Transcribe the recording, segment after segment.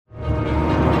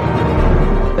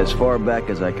As far back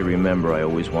as I can remember, I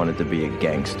always wanted to be a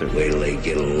gangster. Wait till they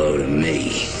get a load of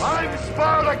me. I'm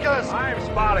Spartacus! I'm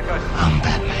Spartacus. I'm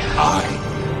Batman. I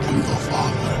am your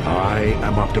father. I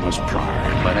am Optimus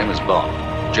Prime. My name is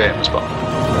Bond. James Bond.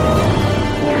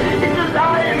 It's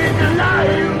alive! It's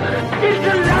alive! It's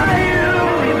alive!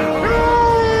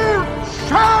 You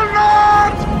shall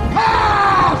not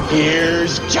pass!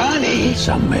 Here's Johnny.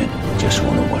 Some men just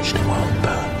want to watch the world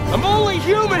burn. I'm only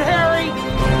human, Harry!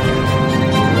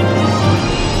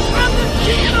 I'm the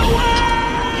king of the world!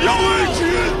 Yo,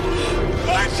 Adrian!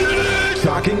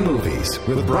 Talking Movies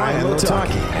with Brian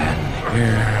Lataki. And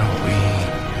here we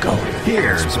go.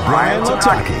 Here's Brian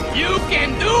Lataki. You can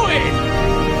do it!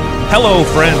 Hello,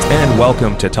 friends, and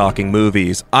welcome to Talking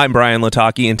Movies. I'm Brian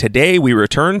Lataki, and today we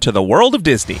return to the world of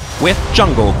Disney with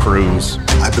Jungle Cruise.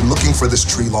 I've been looking for this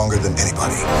tree longer than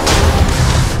anybody.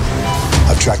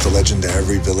 I've tracked the legend to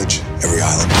every village, every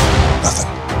island. Nothing.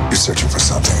 You're searching for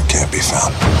something that can't be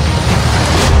found.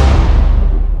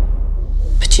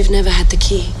 But you've never had the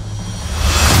key.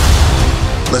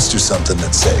 Let's do something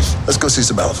that's safe. Let's go see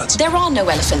some elephants. There are no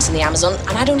elephants in the Amazon,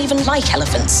 and I don't even like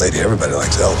elephants. Lady, everybody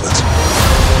likes elephants.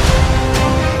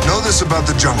 Know this about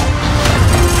the jungle.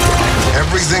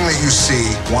 Everything that you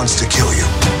see wants to kill you,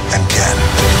 and can.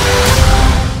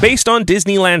 Based on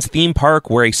Disneyland's theme park,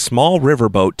 where a small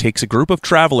riverboat takes a group of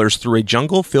travelers through a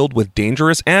jungle filled with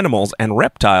dangerous animals and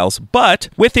reptiles, but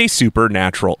with a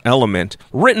supernatural element.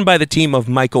 Written by the team of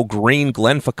Michael Green,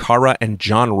 Glenn Ficarra, and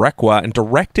John Requa, and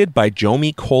directed by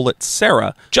Jomi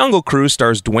Collet-Serra, Jungle Cruise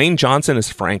stars Dwayne Johnson as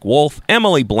Frank Wolf,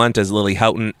 Emily Blunt as Lily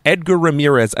Houghton, Edgar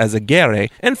Ramirez as Aguirre,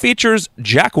 and features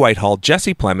Jack Whitehall,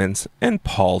 Jesse Plemons, and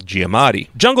Paul Giamatti.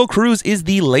 Jungle Cruise is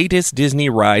the latest Disney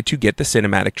ride to get the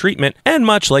cinematic treatment, and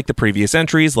much like the previous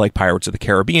entries, like Pirates of the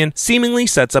Caribbean, seemingly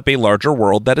sets up a larger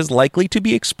world that is likely to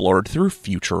be explored through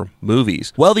future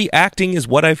movies. While the acting is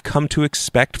what I've come to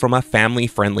expect from a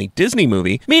family-friendly Disney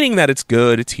movie, meaning that it's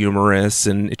good, it's humorous,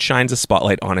 and it shines a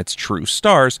spotlight on its true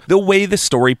stars, the way the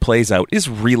story plays out is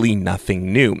really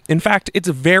nothing new. In fact, it's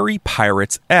very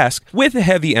Pirates-esque, with a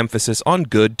heavy emphasis on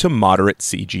good to moderate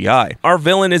CGI. Our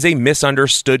villain is a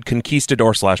misunderstood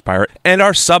conquistador/pirate, and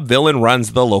our sub-villain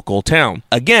runs the local town.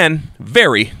 Again,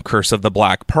 very Curse of the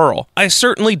Black Pearl. I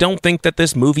certainly don't think that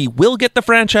this movie will get the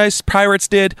franchise Pirates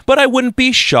did, but I wouldn't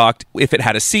be shocked if it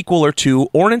had a sequel or two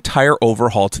or an entire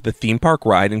overhaul to the theme park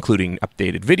ride, including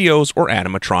updated videos or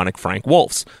animatronic Frank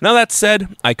Wolfs. Now that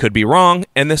said, I could be wrong,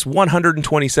 and this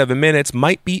 127 minutes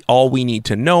might be all we need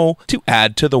to know to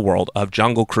add to the world of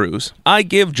Jungle Cruise. I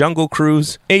give Jungle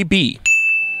Cruise a B.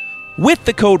 With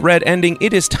the Code Red ending,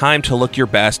 it is time to look your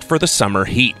best for the summer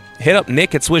heat. Hit up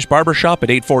Nick at Swish Barbershop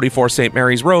at 844 St.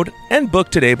 Mary's Road and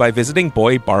book today by visiting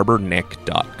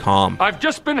boybarbernick.com. I've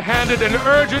just been handed an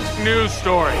urgent news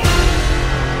story.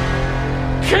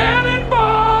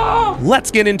 Cannonball! Let's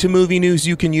get into movie news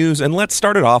you can use, and let's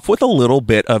start it off with a little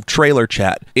bit of trailer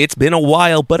chat. It's been a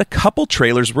while, but a couple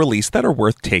trailers released that are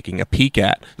worth taking a peek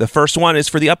at. The first one is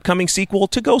for the upcoming sequel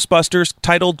to Ghostbusters,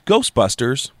 titled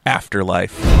Ghostbusters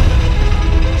Afterlife.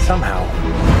 Somehow,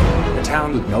 a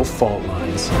town with no fault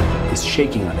lines is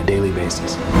shaking on a daily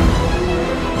basis.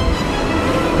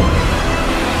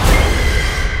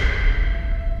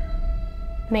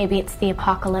 Maybe it's the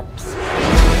apocalypse.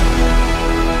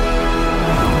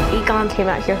 Egon came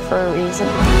out here for a reason.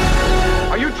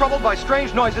 Are you troubled by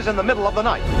strange noises in the middle of the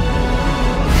night?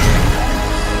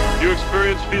 Do you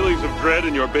experience feelings of dread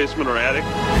in your basement or attic?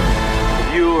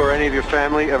 Have you or any of your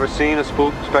family ever seen a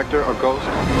spook, specter, or ghost?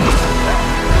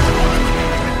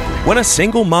 When a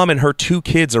single mom and her two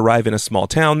kids arrive in a small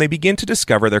town, they begin to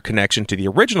discover their connection to the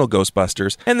original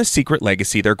Ghostbusters and the secret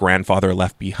legacy their grandfather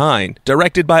left behind.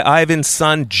 Directed by Ivan's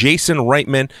son, Jason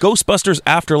Reitman, Ghostbusters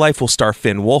Afterlife will star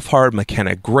Finn Wolfhard,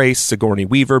 McKenna Grace, Sigourney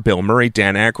Weaver, Bill Murray,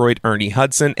 Dan Aykroyd, Ernie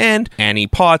Hudson, and Annie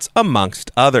Potts, amongst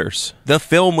others. The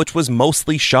film, which was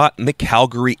mostly shot in the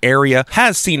Calgary area,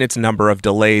 has seen its number of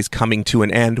delays coming to an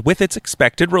end, with its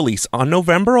expected release on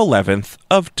November 11th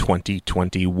of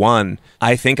 2021.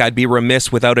 I think I'd be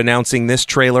remiss without announcing this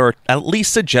trailer, or at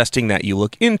least suggesting that you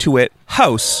look into it.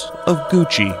 House of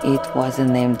Gucci. It was a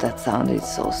name that sounded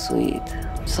so sweet,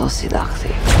 so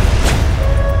seductive.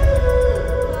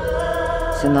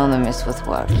 Synonymous with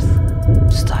worth,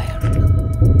 style,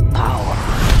 power.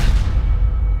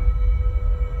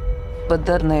 But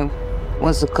that name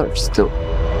was a curse too.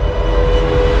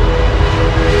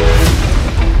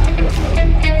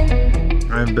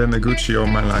 I've been a Gucci all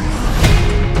my life.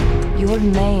 Your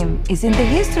name is in the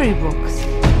history books.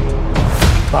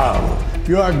 Paolo,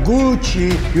 you are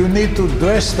Gucci, you need to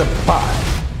dress the part.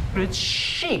 It's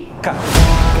chic.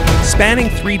 Spanning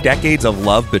 3 decades of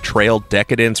love, betrayal,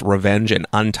 decadence, revenge, and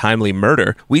untimely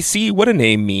murder, we see what a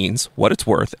name means, what it's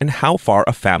worth, and how far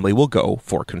a family will go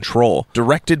for control.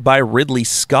 Directed by Ridley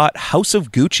Scott, House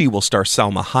of Gucci will star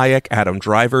Salma Hayek, Adam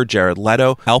Driver, Jared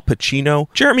Leto, Al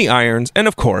Pacino, Jeremy Irons, and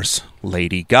of course,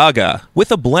 Lady Gaga.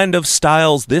 With a blend of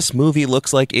styles, this movie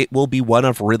looks like it will be one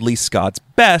of Ridley Scott's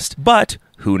best, but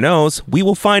who knows? We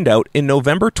will find out in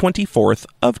November 24th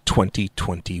of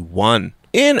 2021.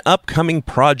 In upcoming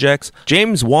projects,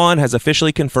 James Wan has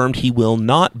officially confirmed he will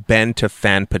not bend to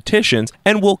fan petitions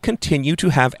and will continue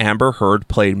to have Amber Heard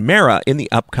play Mera in the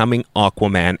upcoming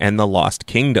Aquaman and the Lost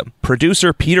Kingdom.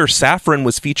 Producer Peter Safran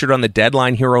was featured on the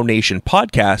Deadline Hero Nation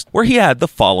podcast, where he had the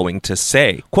following to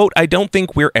say, quote, "I don't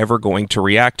think we're ever going to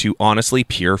react to honestly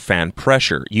pure fan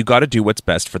pressure. You gotta do what's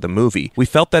best for the movie. We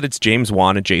felt that it's James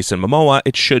Wan and Jason Momoa.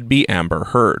 It should be Amber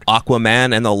Heard.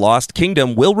 Aquaman and the Lost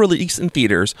Kingdom will release in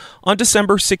theaters on December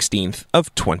 16th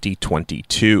of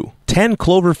 2022. 10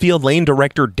 Cloverfield Lane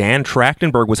director Dan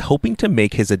Trachtenberg was hoping to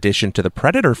make his addition to the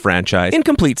Predator franchise in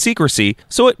complete secrecy,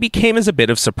 so it became as a bit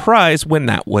of surprise when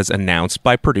that was announced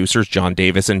by producers John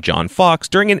Davis and John Fox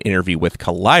during an interview with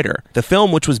Collider. The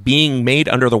film, which was being made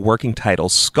under the working title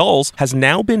Skulls, has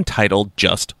now been titled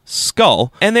just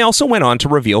Skull, and they also went on to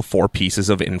reveal 4 pieces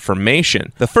of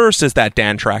information. The first is that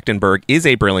Dan Trachtenberg is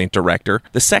a brilliant director.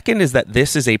 The second is that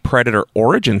this is a Predator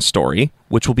origin story,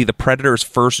 which will be the Predator's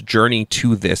first journey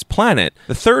to this planet.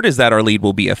 The third is that our lead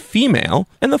will be a female,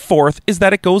 and the fourth is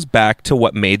that it goes back to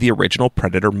what made the original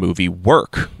Predator movie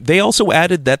work. They also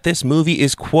added that this movie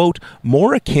is, quote,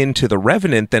 more akin to The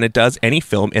Revenant than it does any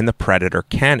film in the Predator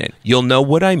canon. You'll know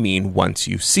what I mean once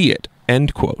you see it.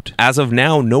 End quote. As of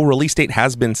now, no release date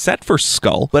has been set for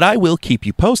Skull, but I will keep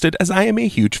you posted as I am a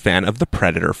huge fan of the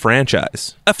Predator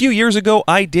franchise. A few years ago,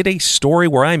 I did a story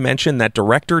where I mentioned that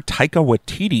director Taika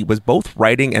Waititi was both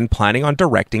writing and planning on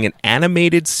directing an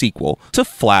animated sequel to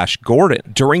Flash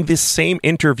Gordon. During this same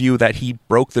interview that he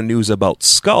broke the news about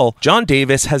Skull, John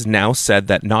Davis has now said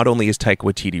that not only is Taika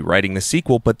Waititi writing the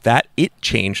sequel, but that it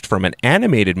changed from an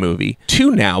animated movie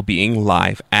to now being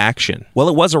live action. While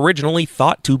it was originally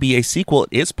thought to be a sequel, it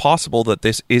is possible that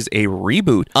this is a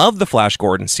reboot of the Flash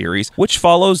Gordon series, which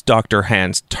follows Dr.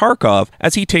 Hans Tarkov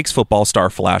as he takes football star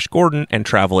Flash Gordon and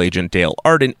travel agent Dale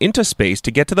Arden into space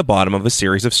to get to the bottom of a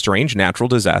series of strange natural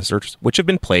disasters which have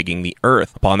been plaguing the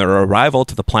Earth. Upon their arrival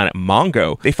to the planet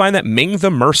Mongo, they find that Ming the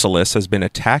Merciless has been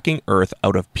attacking Earth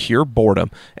out of pure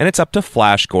boredom, and it's up to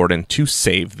Flash Gordon to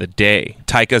save the day.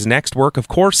 Taika's next work, of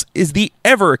course, is the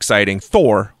ever-exciting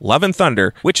Thor: Love and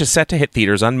Thunder, which is set to hit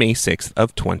theaters on May 6th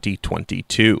of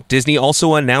 2022. Disney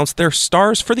also announced their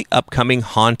stars for the upcoming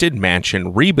Haunted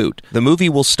Mansion reboot. The movie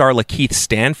will star Lakeith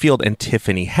Stanfield and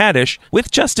Tiffany Haddish,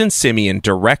 with Justin Simien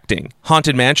directing.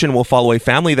 Haunted Mansion will follow a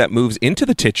family that moves into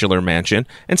the titular mansion,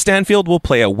 and Stanfield will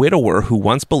play a widower who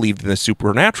once believed in the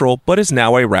supernatural, but is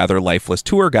now a rather lifeless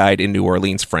tour guide in New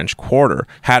Orleans' French Quarter.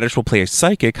 Haddish will play a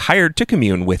psychic hired to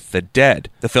commune with the dead.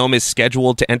 The film is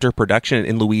scheduled to enter production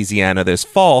in Louisiana this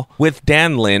fall, with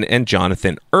Dan Lin and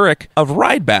Jonathan Urich of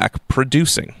Rideback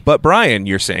producing. But Brian,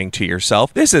 you're saying to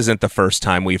yourself, this isn't the first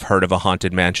time we've heard of a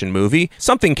Haunted Mansion movie.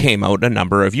 Something came out a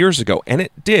number of years ago, and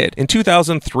it did. In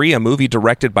 2003, a movie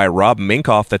directed by Rob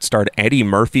Minkoff that starred Eddie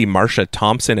Murphy, Marsha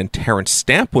Thompson, and Terrence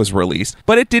Stamp was released,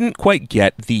 but it didn't quite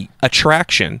get the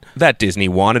attraction that Disney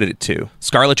wanted it to.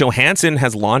 Scarlett Johansson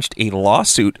has launched a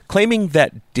lawsuit claiming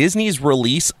that Disney's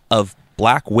release of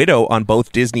Black Widow on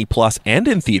both Disney Plus and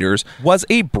in theaters was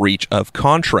a breach of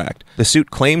contract. The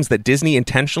suit claims that Disney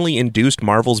intentionally induced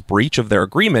Marvel's breach of their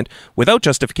agreement without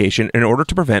justification in order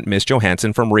to prevent Ms.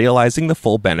 Johansson from realizing the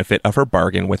full benefit of her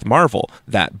bargain with Marvel.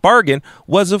 That bargain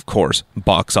was, of course,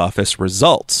 box office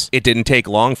results. It didn't take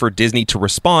long for Disney to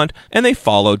respond, and they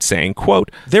followed saying,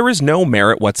 quote, "There is no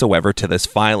merit whatsoever to this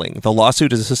filing. The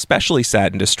lawsuit is especially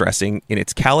sad and distressing in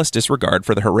its callous disregard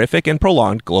for the horrific and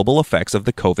prolonged global effects of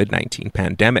the COVID-19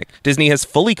 pandemic. Disney has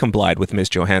fully complied with Ms.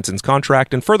 Johansson's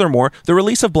contract, and furthermore, the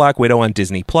release of Black Widow on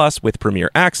Disney Plus with Premier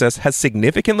Access has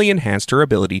significantly enhanced her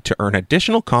ability to earn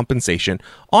additional compensation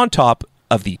on top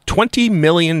of the $20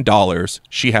 million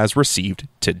she has received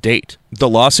to date." The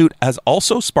lawsuit has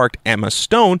also sparked Emma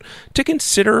Stone to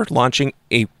consider launching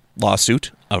a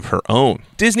lawsuit of her own.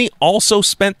 Disney also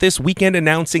spent this weekend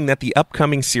announcing that the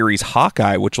upcoming series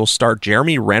Hawkeye, which will star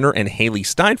Jeremy Renner and Haley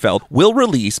Steinfeld, will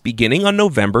release beginning on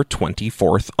November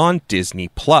 24th on Disney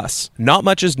Plus. Not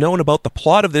much is known about the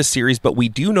plot of this series, but we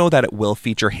do know that it will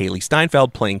feature Haley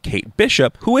Steinfeld playing Kate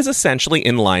Bishop, who is essentially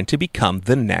in line to become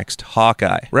the next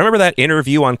Hawkeye. Remember that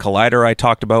interview on Collider I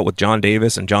talked about with John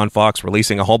Davis and John Fox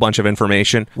releasing a whole bunch of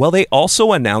information? Well, they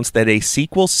also announced that a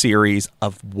sequel series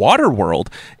of Waterworld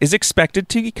is expected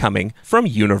to to be coming from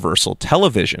Universal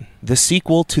Television. The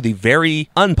sequel to the very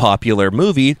unpopular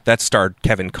movie that starred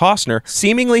Kevin Costner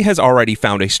seemingly has already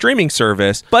found a streaming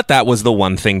service, but that was the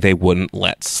one thing they wouldn't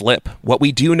let slip. What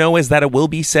we do know is that it will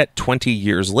be set 20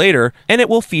 years later, and it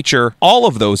will feature all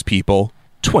of those people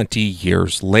 20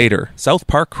 years later. South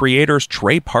Park creators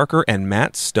Trey Parker and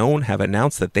Matt Stone have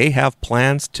announced that they have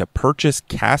plans to purchase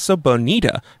Casa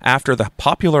Bonita after the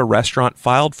popular restaurant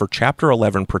filed for Chapter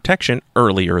 11 protection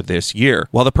earlier this year.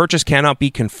 While the purchase cannot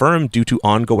be confirmed due to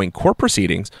ongoing court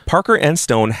proceedings, Parker and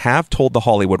Stone have told The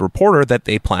Hollywood Reporter that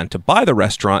they plan to buy the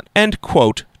restaurant and,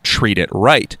 quote, treat it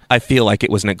right. I feel like it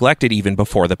was neglected even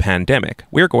before the pandemic.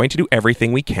 We're going to do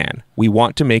everything we can. We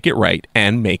want to make it right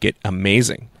and make it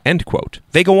amazing. End quote.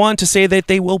 They go on to say that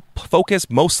they will focus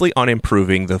mostly on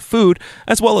improving the food,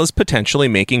 as well as potentially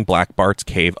making Black Bart's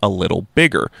Cave a little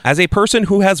bigger. As a person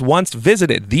who has once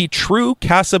visited the true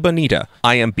Casa Bonita,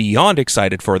 I am beyond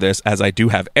excited for this, as I do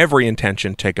have every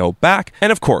intention to go back,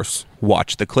 and of course,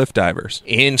 watch The Cliff Divers.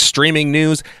 In streaming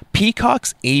news,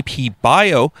 Peacock's AP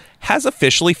Bio has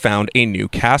officially found a new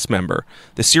cast member.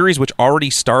 The series, which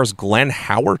already stars Glenn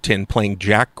Howerton playing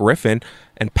Jack Griffin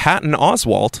and Patton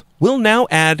Oswalt, will now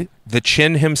add the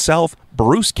Chin himself,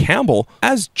 Bruce Campbell,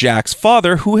 as Jack's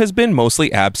father, who has been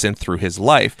mostly absent through his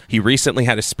life. He recently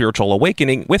had a spiritual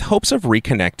awakening with hopes of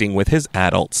reconnecting with his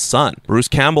adult son. Bruce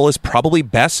Campbell is probably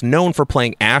best known for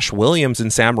playing Ash Williams in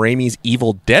Sam Raimi's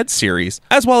Evil Dead series,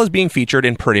 as well as being featured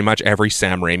in pretty much every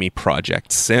Sam Raimi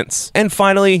project since. And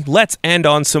finally, let's end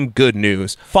on some good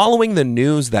news. Following the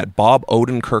news that Bob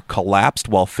Odenkirk collapsed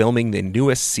while filming the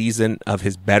newest season of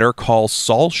his Better Call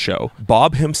Saul show,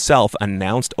 Bob himself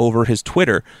announced over his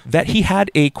Twitter that he had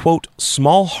a, quote,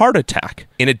 small heart attack.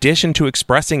 In addition to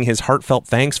expressing his heartfelt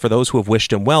thanks for those who have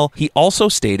wished him well, he also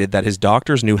stated that his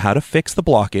doctors knew how to fix the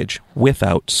blockage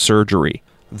without surgery.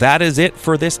 That is it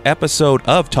for this episode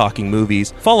of Talking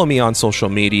Movies. Follow me on social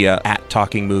media at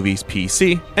Talking Movies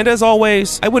PC. And as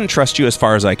always, I wouldn't trust you as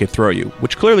far as I could throw you,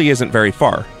 which clearly isn't very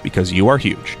far, because you are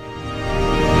huge.